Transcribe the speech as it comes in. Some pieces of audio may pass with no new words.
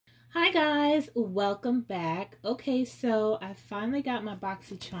Hi guys, welcome back. Okay, so I finally got my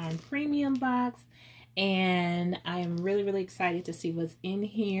Boxycharm premium box and I am really excited to see what's in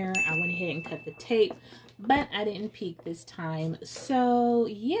here. I went ahead and cut the tape, but I didn't peek this time. So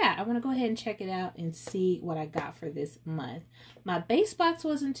yeah, I want to go ahead and check it out and see what I got for this month. My base box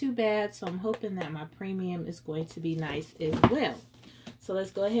wasn't too bad, so I'm hoping that my premium is going to be nice as well. So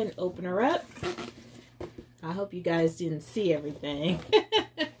let's go ahead and open her up. I hope you guys didn't see everything.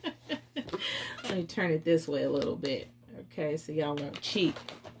 Let me turn it this way a little bit. Okay, so y'all won't cheat.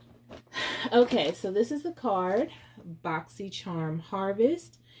 Okay, so this is the card. Boxycharm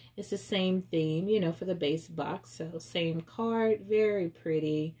Harvest. It's the same theme, you know, for the base box. So same card, very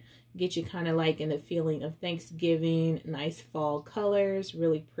pretty. Get you kind of like in the feeling of Thanksgiving. Nice fall colors,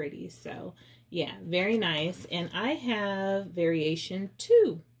 really pretty. So yeah, very nice. And I have variation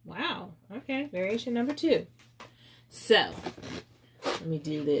 2. Wow. Okay, variation number 2. So let me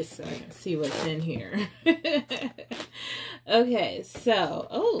do this so I can see what's in here. Okay, so,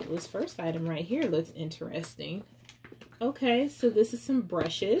 oh, this first item right here looks interesting. Okay, so this is some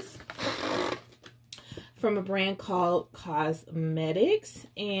brushes from a brand called Cosmetics,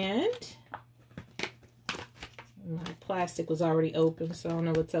 and my plastic was already open, so I don't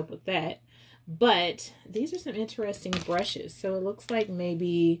know what's up with that. But these are some interesting brushes. So it looks like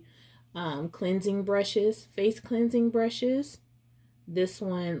maybe cleansing brushes, face cleansing brushes. This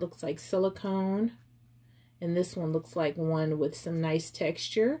one looks like silicone, and this one looks like one with some nice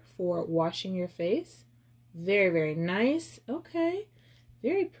texture for washing your face. Very nice. Okay,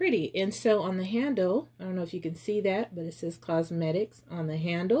 very pretty. And so on the handle, I don't know if you can see that, but it says Cosmetics on the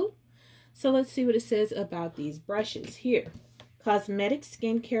handle. So let's see what it says about these brushes here. Cosmetic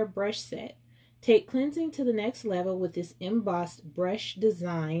Skincare Brush Set. Take cleansing to the next level with this embossed brush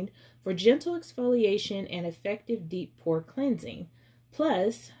designed for gentle exfoliation and effective deep pore cleansing.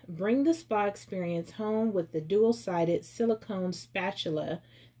 Plus, bring the spa experience home with the dual-sided silicone spatula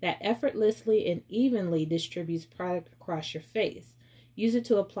that effortlessly and evenly distributes product across your face. Use it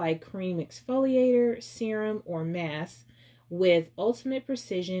to apply cream exfoliator, serum, or mask with ultimate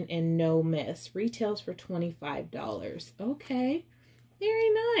precision and no mess. Retails for $25. Okay, very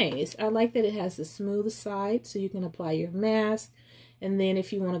nice. I like that it has the smooth side so you can apply your mask. And then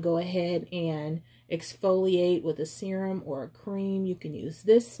if you want to go ahead and exfoliate with a serum or a cream, you can use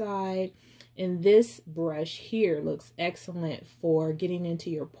this side. And this brush here looks excellent for getting into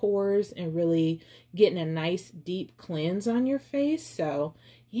your pores and really getting a nice deep cleanse on your face. So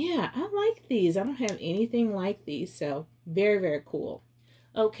yeah, I like these. I don't have anything like these, so very cool.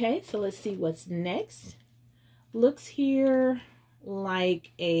 Okay, so let's see what's next. Looks here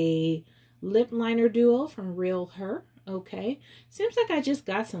like a lip liner duo from Real Her. Okay, seems like I just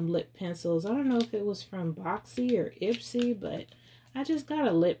got some lip pencils. I don't know if it was from Boxy or Ipsy, but I just got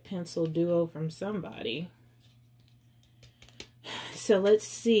a lip pencil duo from somebody. So let's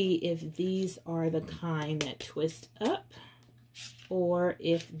see if these are the kind that twist up or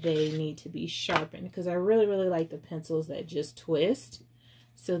if they need to be sharpened, because I really like the pencils that just twist.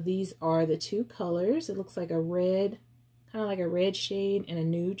 So these are the 2 colors. It looks like a red, kind of like a red shade and a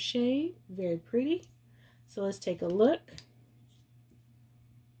nude shade. Very pretty. So let's take a look.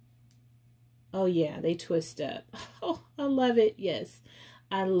 Oh yeah, they twist up. Oh, I love it. Yes,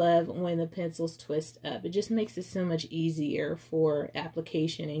 I love when the pencils twist up. It just makes it so much easier for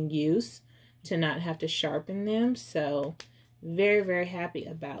application and use to not have to sharpen them. So very happy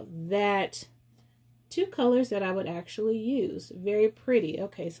about that. 2 colors that I would actually use. Very pretty.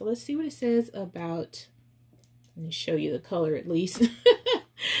 Okay, so let's see what it says about, let me show you the color at least.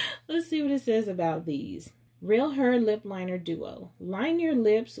 Let's see what it says about these. Real Her Lip Liner Duo. Line your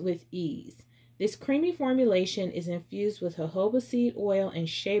lips with ease. This creamy formulation is infused with jojoba seed oil and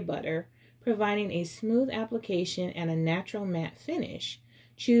shea butter, providing a smooth application and a natural matte finish.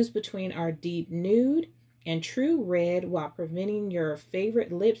 Choose between our deep nude and true red while preventing your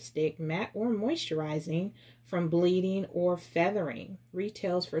favorite lipstick, matte or moisturizing, from bleeding or feathering.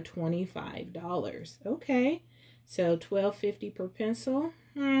 Retails for $25. Okay, so $12.50 per pencil.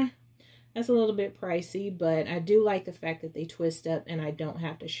 That's a little bit pricey, but I do like the fact that they twist up and I don't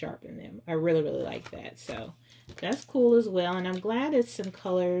have to sharpen them. I really like that. So that's cool as well. And I'm glad it's some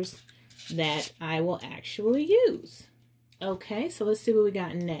colors that I will actually use. Okay, so let's see what we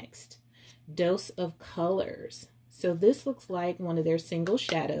got next. Dose of Colors. So this looks like one of their single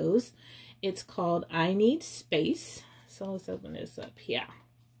shadows. It's called I Need Space. So let's open this up here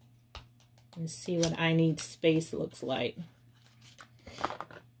and see what I Need Space looks like.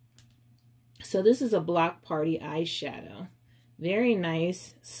 So this is a block party eyeshadow. Very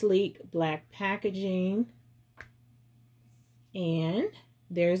nice, sleek black packaging. And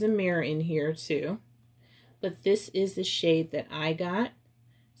There's a mirror in here too. But this is the shade that I got.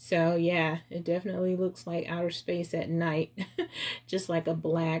 So yeah, it definitely looks like outer space at night. Just like a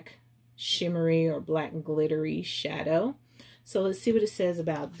black shimmery or black glittery shadow. So let's see what it says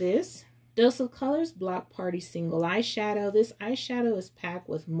about this. Dose of Colors Block Party Single Eyeshadow. This eyeshadow is packed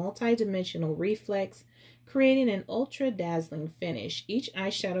with multi-dimensional reflex, creating an ultra dazzling finish. Each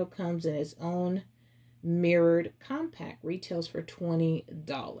eyeshadow comes in its own mirrored compact. Retails for $20.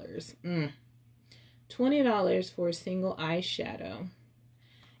 $20 for a single eyeshadow.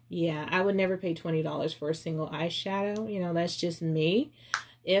 Yeah, I would never pay $20 for a single eyeshadow. You know, that's just me.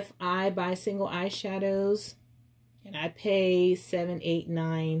 If I buy single eyeshadows and I pay $7, $8,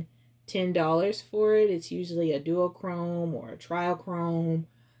 $9, $10 for it, it's usually a duochrome or a triochrome,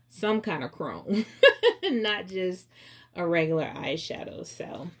 some kind of chrome, not just a regular eyeshadow.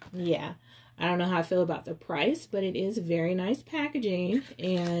 So yeah, I don't know how I feel about the price, but it is very nice packaging.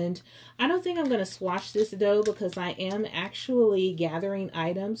 And I don't think I'm going to swatch this though, because I am actually gathering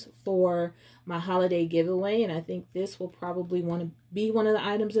items for my holiday giveaway. And I think this will probably want to be one of the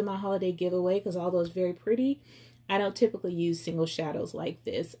items in my holiday giveaway, because although it's very pretty, I don't typically use single shadows like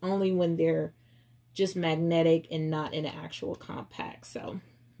this, only when they're just magnetic and not in an actual compact. So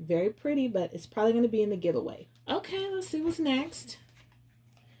very pretty, but it's probably going to be in the giveaway. Okay, let's see what's next.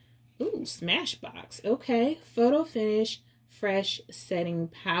 Ooh, Smashbox. Okay, Photo Finish Fresh Setting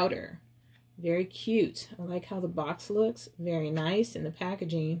Powder. Very cute. I like how the box looks. Very nice. And the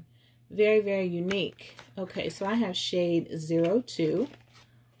packaging, very, very unique. Okay, so I have shade 02.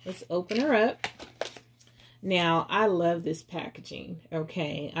 Let's open her up. Now, I love this packaging,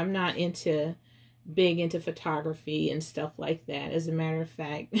 okay? I'm not big into photography and stuff like that. As a matter of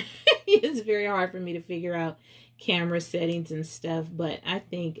fact, it's very hard for me to figure out camera settings and stuff, but I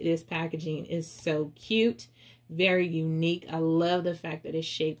think this packaging is so cute, very unique. I love the fact that it's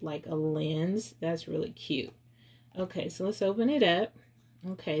shaped like a lens. That's really cute. Okay, so let's open it up.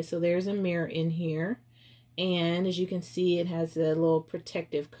 Okay, so there's a mirror in here, and as you can see, it has a little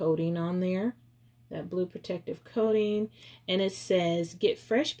protective coating on there. That blue protective coating, and it says get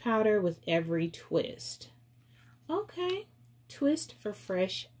fresh powder with every twist. Okay, twist for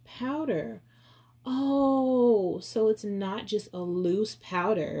fresh powder. Oh, so it's not just a loose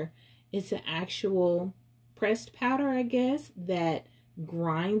powder, it's an actual pressed powder, I guess, that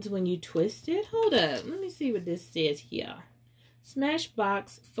grinds when you twist it. Hold up, let me see what this says here.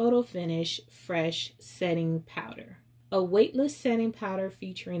 Smashbox Photo Finish Fresh Setting Powder. A weightless setting powder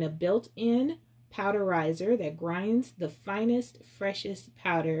featuring a built-in powderizer that grinds the finest, freshest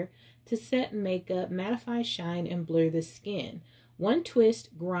powder to set makeup, mattify, shine, and blur the skin. One twist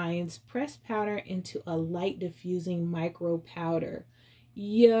grinds pressed powder into a light diffusing micro powder.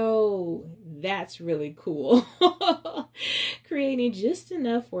 Yo, that's really cool. Creating just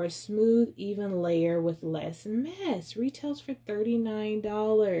enough for a smooth, even layer with less mess. Retails for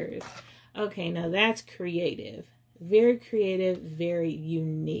 $39. Okay, now that's creative. Very creative, very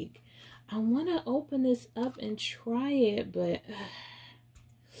unique. I want to open this up and try it, but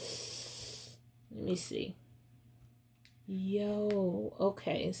let me see. Yo,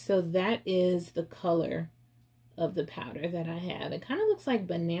 okay, so that is the color of the powder that I have. It kind of looks like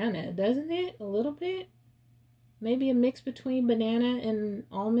banana, doesn't it? A little bit? Maybe a mix between banana and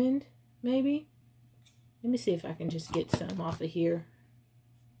almond, maybe? Let me see if I can just get some off of here.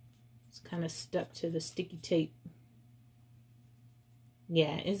 It's kind of stuck to the sticky tape.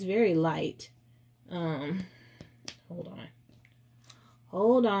 Yeah, it's very light. Hold on.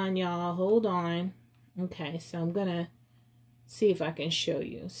 Hold on, y'all. Hold on. Okay, so I'm going to see if I can show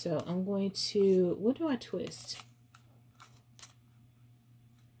you. So I'm going to, what do I twist?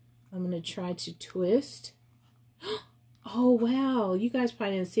 I'm going to try to twist. Oh, wow. You guys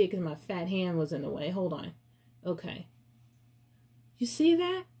probably didn't see it because my fat hand was in the way. Hold on. Okay. You see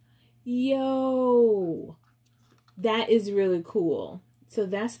that? Yo. That is really cool. So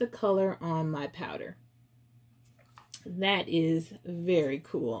that's the color on my powder. That is very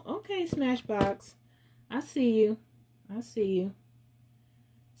cool. Okay, Smashbox. I see you. I see you.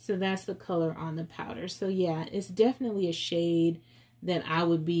 So that's the color on the powder. So yeah, it's definitely a shade that I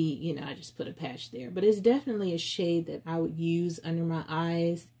would be, you know, I just put a patch there. But it's definitely a shade that I would use under my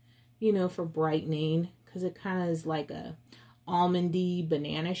eyes, you know, for brightening. Because it kind of is like a almondy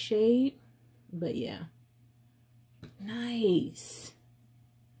banana shade. But yeah. Nice.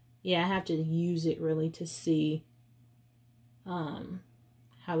 Yeah, I have to use it really to see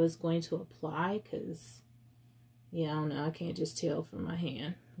how it's going to apply, because yeah, I don't know, I can't just tell from my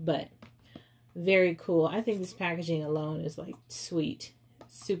hand. But very cool. I think this packaging alone is like sweet,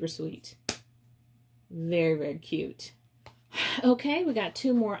 super sweet, very, very cute. Okay, we got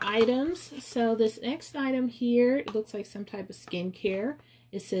 2 more items. So this next item here, it looks like some type of skincare.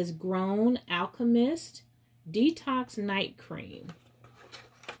 It says Grown Alchemist Detox Night Cream.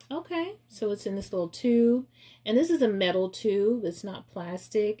 Okay, so it's in this little tube. And this is a metal tube. It's not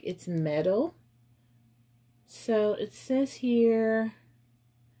plastic. It's metal. So it says here,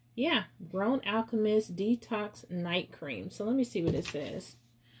 yeah, Grown Alchemist Detox Night Cream. So let me see what it says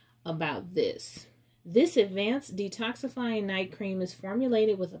about this. This advanced detoxifying night cream is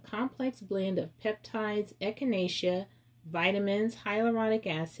formulated with a complex blend of peptides, echinacea, vitamins, hyaluronic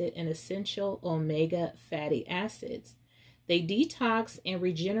acid, and essential omega fatty acids. They detox and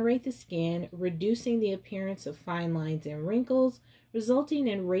regenerate the skin, reducing the appearance of fine lines and wrinkles, resulting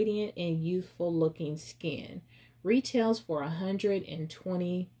in radiant and youthful looking skin. Retails for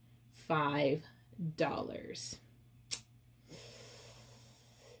 $125.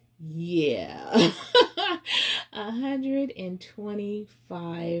 Yeah.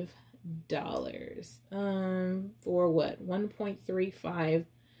 $125 for what? 1.35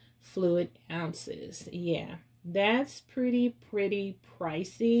 fluid ounces. Yeah, that's pretty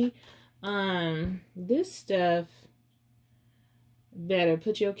pricey. This stuff better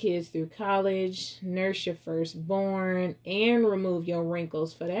put your kids through college, nurse your firstborn, and remove your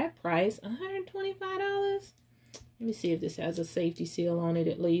wrinkles for that price. $125. Let me see if this has a safety seal on it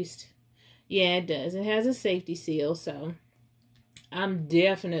at least. Yeah, it does. It has a safety seal, so I'm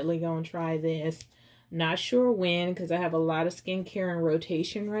definitely going to try this. Not sure when, because I have a lot of skincare in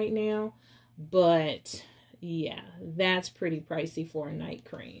rotation right now. But, yeah, that's pretty pricey for a night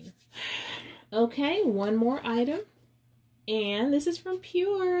cream. Okay, one more item. And this is from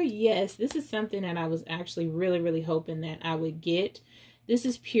Pure. Yes, this is something that I was actually really hoping that I would get. This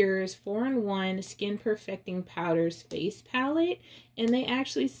is Pure's 4-in-1 Skin Perfecting Powders Face Palette. And they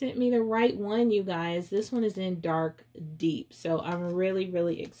actually sent me the right one, you guys. This one is in Dark Deep. So I'm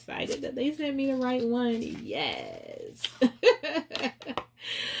really excited that they sent me the right one. Yes.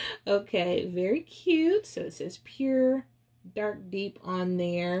 Okay, very cute. So it says Pure Dark Deep on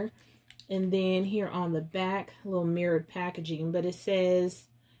there. And then here on the back, a little mirrored packaging. But it says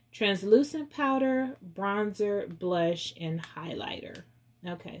translucent powder, bronzer, blush, and highlighter.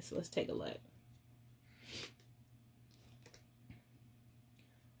 Okay, so let's take a look.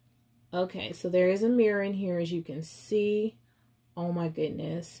 Okay, so there is a mirror in here, as you can see. Oh my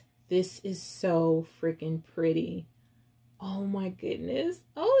goodness. This is so freaking pretty. Oh my goodness.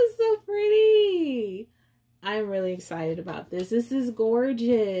 Oh, it's so pretty. I'm really excited about this. This is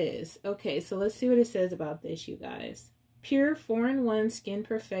gorgeous. Okay, so let's see what it says about this, you guys. Pure 4-in-1 Skin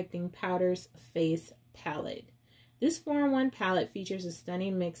Perfecting Powders Face Palette. This 4-in-1 palette features a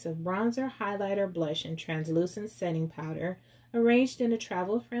stunning mix of bronzer, highlighter, blush, and translucent setting powder, arranged in a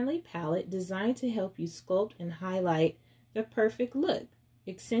travel-friendly palette designed to help you sculpt and highlight the perfect look,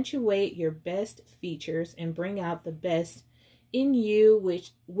 accentuate your best features, and bring out the best in you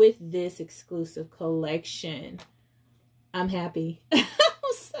with this exclusive collection. I'm happy. I'm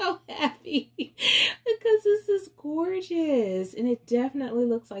so happy because this is gorgeous and it definitely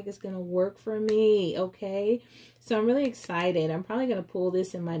looks like it's gonna work for me. Okay, so I'm really excited. I'm probably gonna pull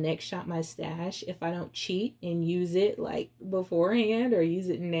this in my next Shop My Stash if I don't cheat and use it like beforehand or use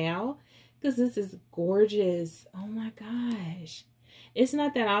it now, because this is gorgeous. Oh my gosh, it's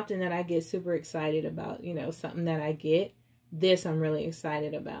not that often that I get super excited about, you know, something that I get. This I'm really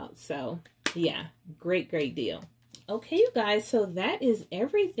excited about. So yeah, great deal. Okay, you guys, so that is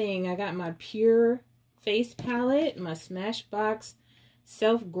everything. I got my Pure face palette, my Smashbox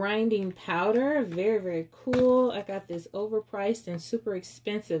self-grinding powder, very cool. I got this overpriced and super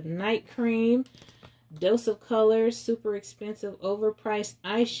expensive night cream, Dose of Colors, super expensive overpriced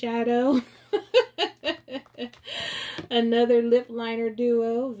eyeshadow, another lip liner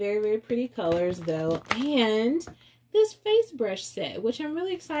duo, very pretty colors though, and this face brush set, which I'm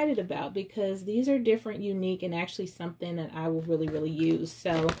really excited about because these are different, unique, and actually something that I will really use.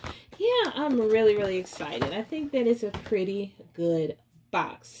 So yeah, I'm really excited. I think that it's a pretty good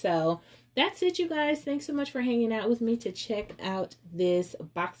box. So that's it, you guys. Thanks so much for hanging out with me to check out this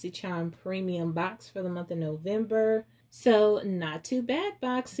Boxycharm premium box for the month of November. So not too bad,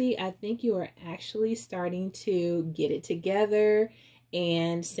 Boxy. I think you are actually starting to get it together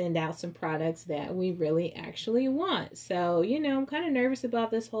and send out some products that we really actually want. So, you know, I'm kind of nervous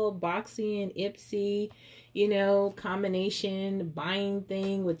about this whole Boxy and Ipsy, you know, combination buying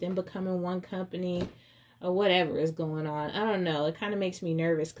thing with them becoming one company or whatever is going on. I don't know. It kind of makes me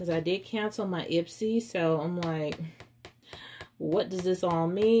nervous because I did cancel my Ipsy. So I'm like, what does this all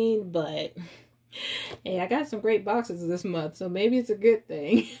mean? But hey, I got some great boxes this month, so maybe it's a good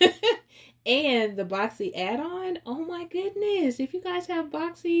thing. And the Boxy add-on, oh my goodness. If you guys have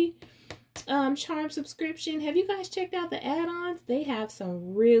Boxy Charm subscription, have you guys checked out the add-ons? They have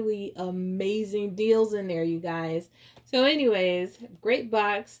some really amazing deals in there, you guys. So anyways, great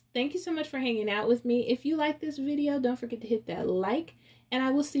box. Thank you so much for hanging out with me. If you like this video, don't forget to hit that like, and I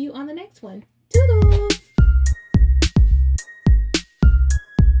will see you on the next one. Toodles!